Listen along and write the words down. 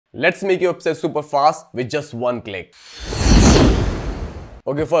Let's make your website super fast with just one click.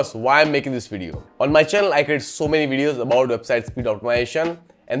 Okay, first, why I'm making this video. On my channel, I create so many videos about website speed optimization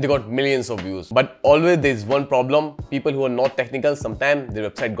and they got millions of views. But always there's one problem. People who are not technical, sometimes their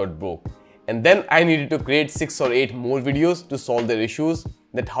website got broke. And then I needed to create 6 or 8 more videos to solve their issues,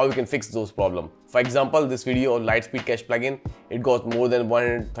 that how you can fix those problems. For example, this video on Lightspeed Cache plugin, it got more than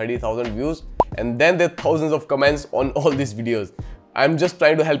 130,000 views. And then there are thousands of comments on all these videos. I'm just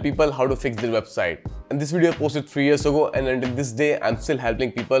trying to help people how to fix their website. And this video I posted 3 years ago, and until this day, I'm still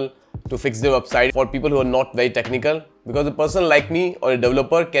helping people to fix their website for people who are not very technical. Because a person like me or a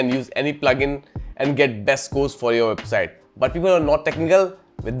developer can use any plugin and get best scores for your website. But people who are not technical,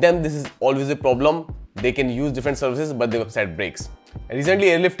 with them this is always a problem. They can use different services but their website breaks. And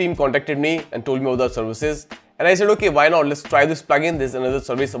recently Airlift team contacted me and told me about the services. And I said, okay, why not? Let's try this plugin. There's another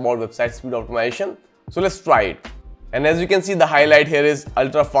service about website speed optimization. So let's try it. And as you can see, the highlight here is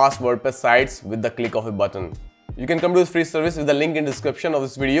ultra fast WordPress sites with the click of a button. You can come to this free service with the link in the description of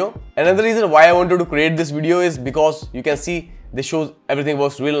this video. Another reason why I wanted to create this video is because you can see this shows everything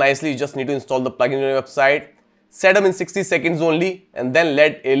works real nicely. You just need to install the plugin on your website, set them in 60 seconds only, and then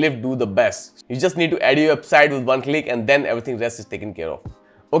let Airlift do the best. You just need to add your website with one click and then everything rest is taken care of.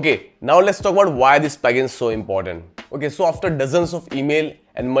 Okay, now let's talk about why this plugin is so important. Okay, so after dozens of email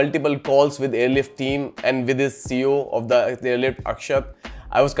and multiple calls with Airlift team and with his CEO of the Airlift, Akshat,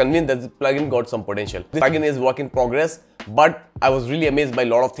 I was convinced that this plugin got some potential. This plugin is work in progress, but I was really amazed by a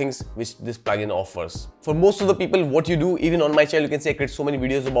lot of things which this plugin offers. For most of the people, what you do, even on my channel, you can see I create so many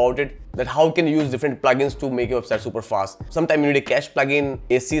videos about it, that how can you use different plugins to make your website super fast. Sometimes you need a cache plugin,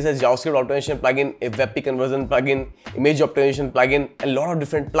 a CSS JavaScript optimization plugin, a WebP conversion plugin, image optimization plugin, and a lot of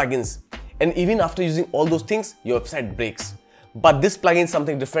different plugins. And even after using all those things, your website breaks. But this plugin is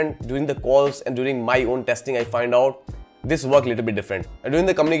something different. During the calls and during my own testing, I find out this works a little bit different. And during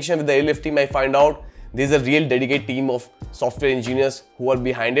the communication with the Airlift team, I find out there's a real dedicated team of software engineers who are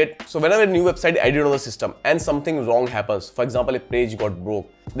behind it. So whenever a new website is added on the system and something wrong happens, for example, a page got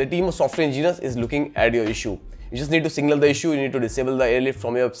broke, the team of software engineers is looking at your issue. You just need to signal the issue, you need to disable the Airlift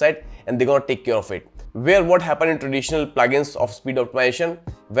from your website, and they're gonna take care of it. Where what happened in traditional plugins of speed optimization,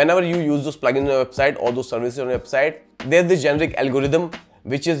 whenever you use those plugins on your website or those services on your website, there's the generic algorithm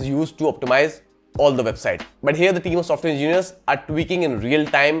which is used to optimize all the website. But here the team of software engineers are tweaking in real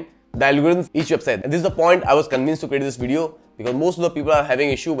time the algorithms each website. And this is the point I was convinced to create this video, because most of the people are having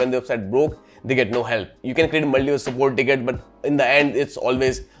issue when the website broke, they get no help. You can create multiple support ticket, but in the end it's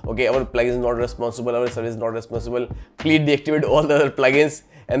always, okay, our plugin is not responsible, our service is not responsible, please deactivate all the other plugins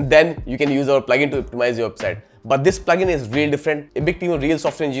and then you can use our plugin to optimize your website. But this plugin is real different. A big team of real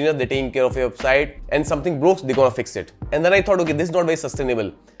software engineers, they're taking care of your website, and something broke, they're gonna fix it. And then I thought, okay, this is not very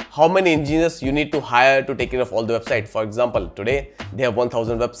sustainable. How many engineers you need to hire to take care of all the website? For example, today they have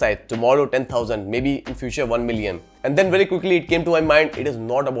 1,000 websites, tomorrow 10,000, maybe in future 1 million. And then very quickly it came to my mind, it is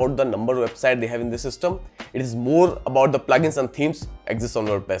not about the number of websites they have in the system. It is more about the plugins and themes exist on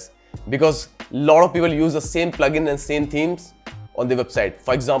WordPress. Because a lot of people use the same plugin and same themes on the website.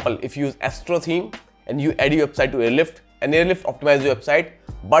 For example, if you use Astro theme and you add your website to Airlift, and Airlift optimizes your website,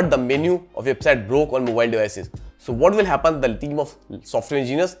 but the menu of your website broke on mobile devices. So what will happen? The team of software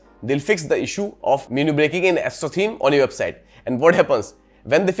engineers, they'll fix the issue of menu breaking in Astro theme on your website. And what happens?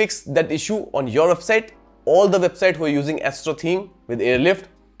 When they fix that issue on your website, all the websites who are using Astro theme with Airlift,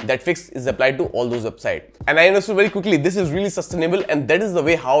 that fix is applied to all those websites. And I understood very quickly, this is really sustainable, and that is the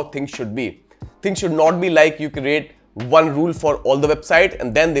way how things should be. Things should not be like you create one rule for all the website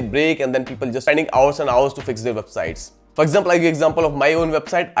and then they break and then people just spending hours and hours to fix their websites. For example, I give example of my own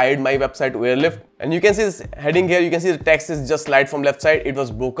website. I add my website to Airlift, and you can see this heading here, you can see the text is just slide from left side. It was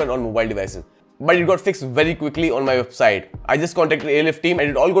broken on mobile devices, but it got fixed very quickly on my website. I just contacted Airlift team and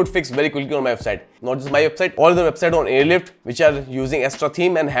it all got fixed very quickly on my website. Not just my website, all the websites on Airlift which are using Astra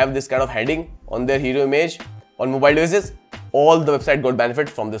theme and have this kind of heading on their hero image on mobile devices, all the website got benefit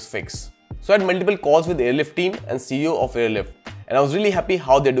from this fix. So I had multiple calls with Airlift team and CEO of Airlift, and I was really happy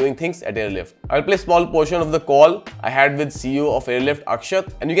how they're doing things at Airlift. I'll play a small portion of the call I had with CEO of Airlift,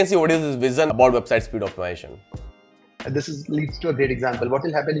 Akshat, and you can see what is his vision about website speed optimization. Leads to a great example. What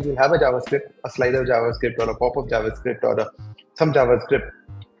will happen is you'll have a JavaScript, a slider JavaScript or a pop-up JavaScript or some JavaScript,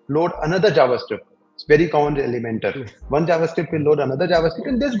 load another JavaScript. It's very common elemental. One JavaScript will load another JavaScript,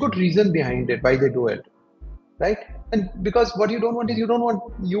 and there's good reason behind it, why they do it. Right? And because what you don't want is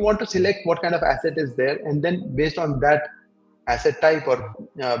you want to select what kind of asset is there, and then based on that asset type or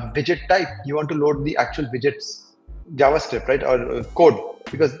widget type, you want to load the actual widgets JavaScript, right, or code,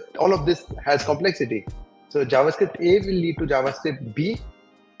 because all of this has complexity. So JavaScript A will lead to JavaScript B,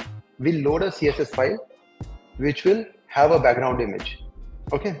 will load a CSS file which will have a background image.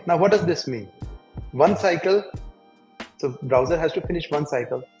 Okay, now what does this mean? One cycle, so browser has to finish one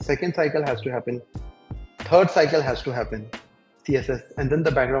cycle, second cycle has to happen, third cycle has to happen, CSS, and then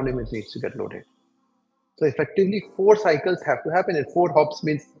the background image needs to get loaded. So effectively 4 cycles have to happen, and 4 hops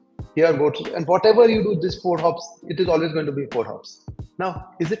means here go to, and whatever you do this 4 hops, it is always going to be 4 hops. Now,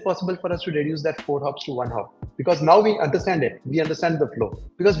 is it possible for us to reduce that 4 hops to 1 hop? Because now we understand it, we understand the flow.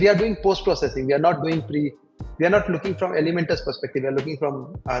 Because we are doing post-processing, we are not doing we are not looking from Elementor's perspective, we are looking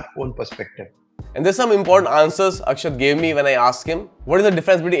from our own perspective. And there's some important answers Akshat gave me when I asked him, what is the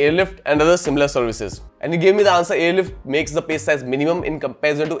difference between Airlift and other similar services? And he gave me the answer, Airlift makes the page size minimum in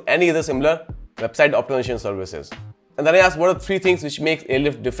comparison to any other similar website optimization services. And then I asked, what are 3 things which makes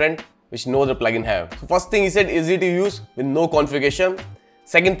Airlift different, which no other plugin have? So first thing he said, easy to use with no configuration.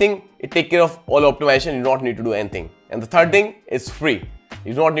 Second thing, it takes care of all optimization, you do not need to do anything. And the third thing, it's free.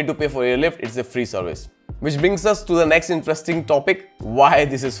 You do not need to pay for Airlift, it's a free service. Which brings us to the next interesting topic, why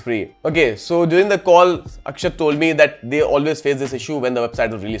this is free. Okay, so during the call, Akshat told me that they always face this issue when the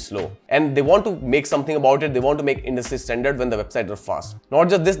website is really slow. And they want to make something about it, they want to make industry standard when the websites are fast. Not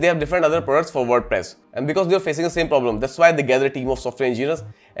just this, they have different other products for WordPress. And because they are facing the same problem, that's why they gather a team of software engineers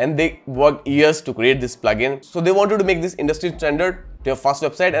and they work years to create this plugin. So they wanted to make this industry standard to have fast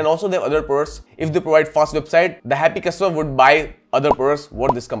website, and also they have other products. If they provide fast website, the happy customer would buy other products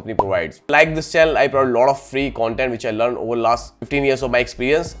what this company provides. Like this channel, I provide a lot of free content which I learned over the last 15 years of my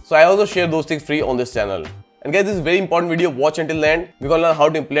experience. So I also share those things free on this channel. And guys, this is a very important video. Watch until the end. We're gonna learn how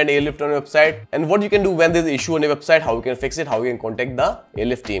to implement Airlift on your website and what you can do when there's an issue on your website, how you can fix it, how you can contact the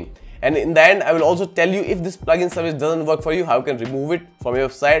Airlift team. And in the end, I will also tell you if this plugin service doesn't work for you, how you can remove it from your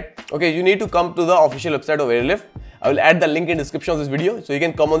website. Okay, you need to come to the official website of Airlift. I will add the link in the description of this video, so you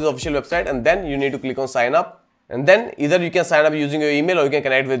can come on the official website and then you need to click on sign up. And then either you can sign up using your email or you can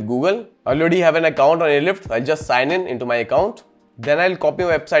connect with Google. I already have an account on Airlift. I'll just sign in into my account. Then I'll copy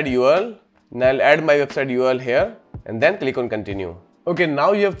my website URL and I'll add my website URL here and then click on continue. Okay,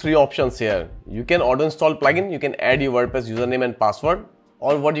 now you have 3 options here. You can auto install plugin, you can add your WordPress username and password,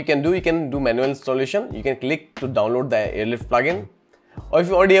 or what you can do manual installation. You can click to download the Airlift plugin, or if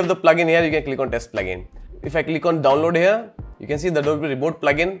you already have the plugin here, you can click on test plugin. If I click on download here, you can see the WP Remote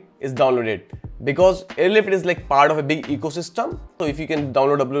plugin is downloaded because Airlift is like part of a big ecosystem. So if you can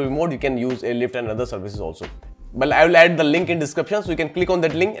download WP Remote, you can use Airlift and other services also. But I will add the link in description, so you can click on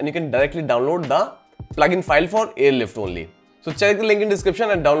that link and you can directly download the plugin file for Airlift only. So check the link in description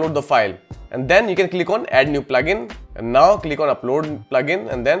and download the file. And then you can click on add new plugin and now click on upload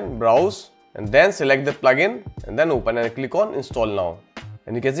plugin and then browse and then select the plugin and then open and click on install now.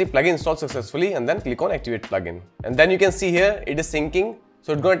 And you can see plugin installed successfully and then click on activate plugin. And then you can see here it is syncing.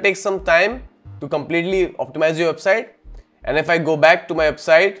 So it's going to take some time to completely optimize your website. And if I go back to my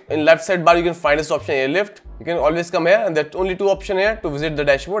website, in left side bar you can find this option Airlift. You can always come here and there's only 2 options here to visit the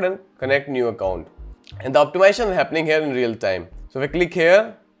dashboard and connect new account. And the optimization is happening here in real time. So if I click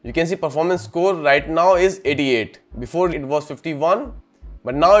here, you can see performance score right now is 88. Before it was 51,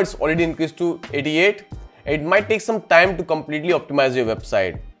 but now it's already increased to 88. It might take some time to completely optimize your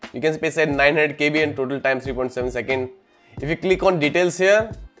website. You can page size 900 KB and total time 3.7 seconds. If you click on details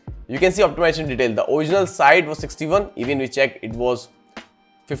here, you can see optimization detail. The original site was 61, even we checked it was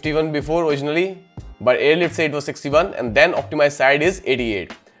 51 before originally, but Airlift said it was 61 and then optimized site is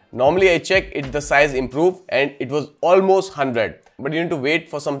 88. Normally I check it, the size improved and it was almost 100, but you need to wait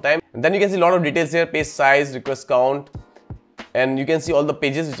for some time. And then you can see a lot of details here, page size, request count, and you can see all the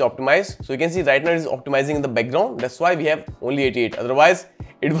pages which are optimized. So you can see right now it is optimizing in the background. That's why we have only 88. Otherwise,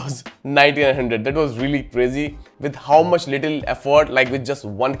 it was 90 and 100. That was really crazy with how much little effort, like with just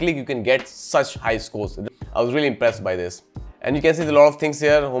one click, you can get such high scores. I was really impressed by this. And you can see a lot of things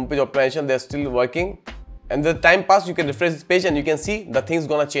here, homepage optimization, they're still working. And the time passed, you can refresh this page and you can see the things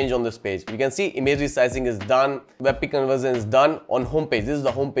gonna change on this page. You can see image resizing is done, webpick conversion is done on homepage. This is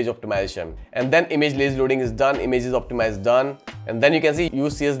the homepage optimization. And then image lazy loading is done, images optimized done. And then you can see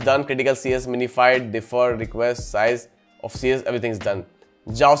use CS done, critical CS minified, defer, request, size of CS, everything is done.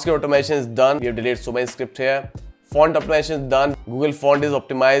 JavaScript automation is done. We have deleted so many scripts here. Font optimization is done. Google font is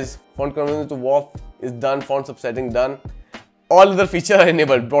optimized. Font conversion to WAF is done. Font subsetting done. All other features are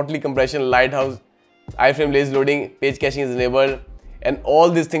enabled. Broadly compression, lighthouse, iframe lazy loading, page caching is enabled, and all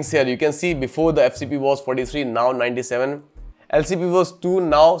these things here. You can see before the FCP was 43, now 97. LCP was 2,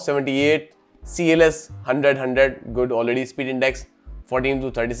 now 78. CLS 100, good already. Speed index 14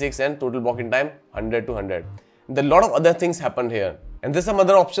 to 36 and total blocking time 100 to 100. There are a lot of other things happened here. And there's some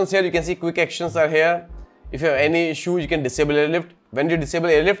other options here. You can see quick actions are here. If you have any issue, you can disable Airlift. When you disable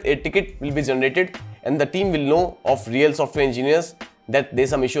Airlift, a ticket will be generated and the team will know of real software engineers that there's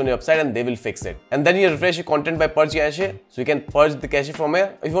some issue on your website and they will fix it. And then you refresh your content by purge cache. So you can purge the cache from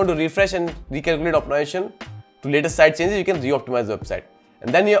here. If you want to refresh and recalculate optimization to latest site changes, you can re-optimize the website.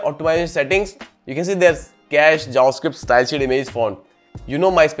 And then your optimization settings, you can see there's cache, JavaScript, style sheet, image, font. You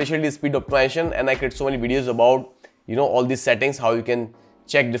know my specialty is speed optimization, and I create so many videos about all these settings, how you can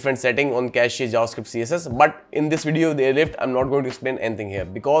check different settings on cache, JavaScript, CSS. But in this video with Airlift, I'm not going to explain anything here,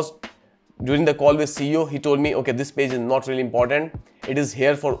 because during the call with CEO, he told me, okay, this page is not really important. It is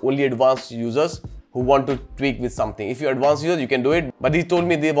here for only advanced users who want to tweak with something. If you're advanced user, you can do it. But he told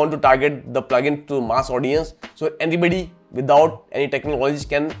me they want to target the plugin to mass audience. So anybody without any technical knowledge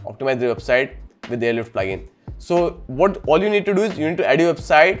can optimize their website with the Airlift plugin. So all you need to do is you need to add your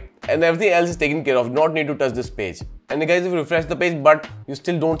website and everything else is taken care of. You don't need to touch this page. And guys, if you refresh the page but you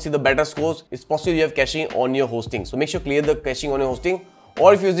still don't see the better scores, it's possible you have caching on your hosting. So make sure clear the caching on your hosting.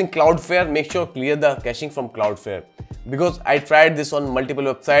 Or if you're using Cloudflare, make sure clear the caching from Cloudflare. Because I tried this on multiple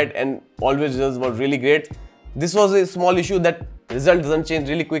websites and always results were really great. This was a small issue that result doesn't change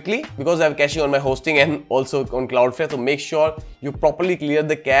really quickly because I have caching on my hosting and also on Cloudflare. So make sure you properly clear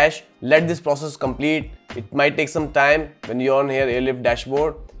the cache. Let this process complete. It might take some time. When you're on here Airlift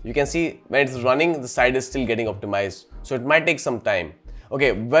dashboard, you can see when it's running, the site is still getting optimized. So it might take some time.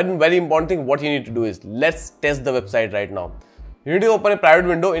 Okay, one very important thing, what you need to do is, let's test the website right now. You need to open a private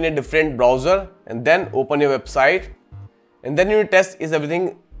window in a different browser and then open your website. And then you need to test is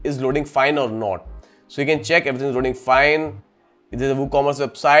everything is loading fine or not. So you can check everything is loading fine. It is a WooCommerce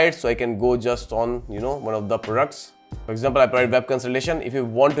website, so I can go just on one of the products. For example, I provide web consultation. If you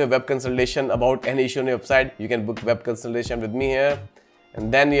want to have web consultation about any issue on your website, you can book web consultation with me here.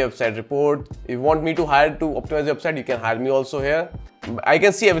 And then your website report. If you want me to hire to optimize your website, you can hire me also here. I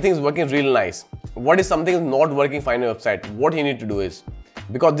can see everything is working real nice. What is something is not working fine on your website? What you need to do is,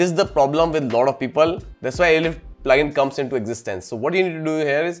 because this is the problem with a lot of people, that's why Airlift plugin comes into existence. So what you need to do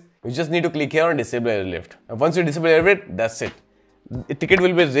here is, you just need to click here and disable Airlift. And once you disable Airlift, that's it. A ticket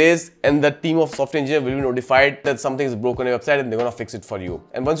will be raised and the team of software engineer will be notified that something is broken on your website and they're gonna fix it for you.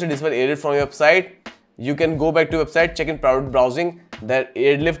 And once you disable Airlift from your website, you can go back to your website, check in private browsing, that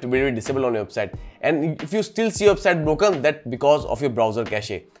Airlift will be disabled on your website. And if you still see your website broken, that's because of your browser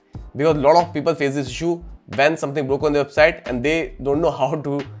cache. Because a lot of people face this issue when something broke on the website and they don't know how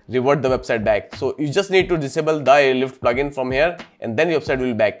to revert the website back. So you just need to disable the Airlift plugin from here and then your website will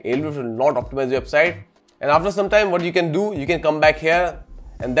be back. Airlift will not optimize your website. And after some time, what you can do, you can come back here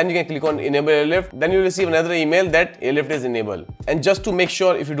and then you can click on enable Airlift. Then you will receive another email that Airlift is enabled. And just to make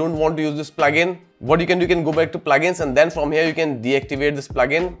sure, if you don't want to use this plugin, what you can do, you can go back to plugins and then from here you can deactivate this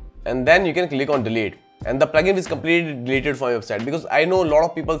plugin and then you can click on delete. And the plugin is completely deleted from your website, because I know a lot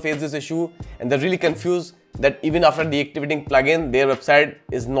of people face this issue and they're really confused that even after deactivating plugin, their website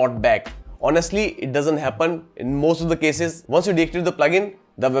is not back. Honestly, it doesn't happen in most of the cases. Once you deactivate the plugin,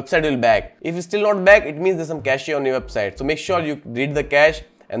 the website will back. If it's still not back, it means there's some cache on your website. So make sure you read the cache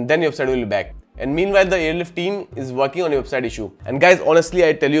and then your website will be back. And meanwhile, the Airlift team is working on your website issue. And guys, honestly,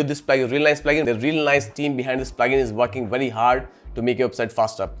 I tell you, this plugin is a real nice plugin. The real nice team behind this plugin is working very hard to make your website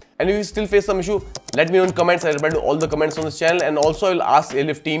faster. And if you still face some issue, let me know in comments. I reply to all the comments on this channel, and also I'll ask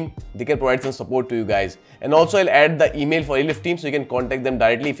Airlift team, they can provide some support to you guys. And also I'll add the email for Airlift team so you can contact them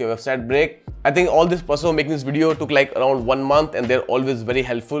directly if your website break. I think all this process of making this video took like around 1 month, and they're always very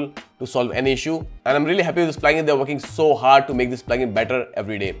helpful to solve any issue. And I'm really happy with this plugin. They're working so hard to make this plugin better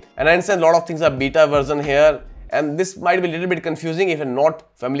every day. And I understand a lot of things are beta version here, and this might be a little bit confusing if you're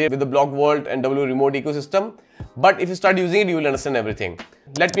not familiar with the blog world and W remote ecosystem. But if you start using it, you will understand everything.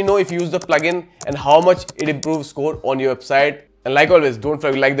 Let me know if you use the plugin and how much it improves score on your website. And like always, don't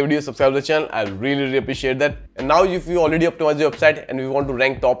forget to like the video, subscribe to the channel. I really appreciate that. And now if you already optimized your website and you want to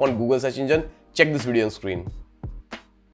rank top on Google search engine, check this video on screen.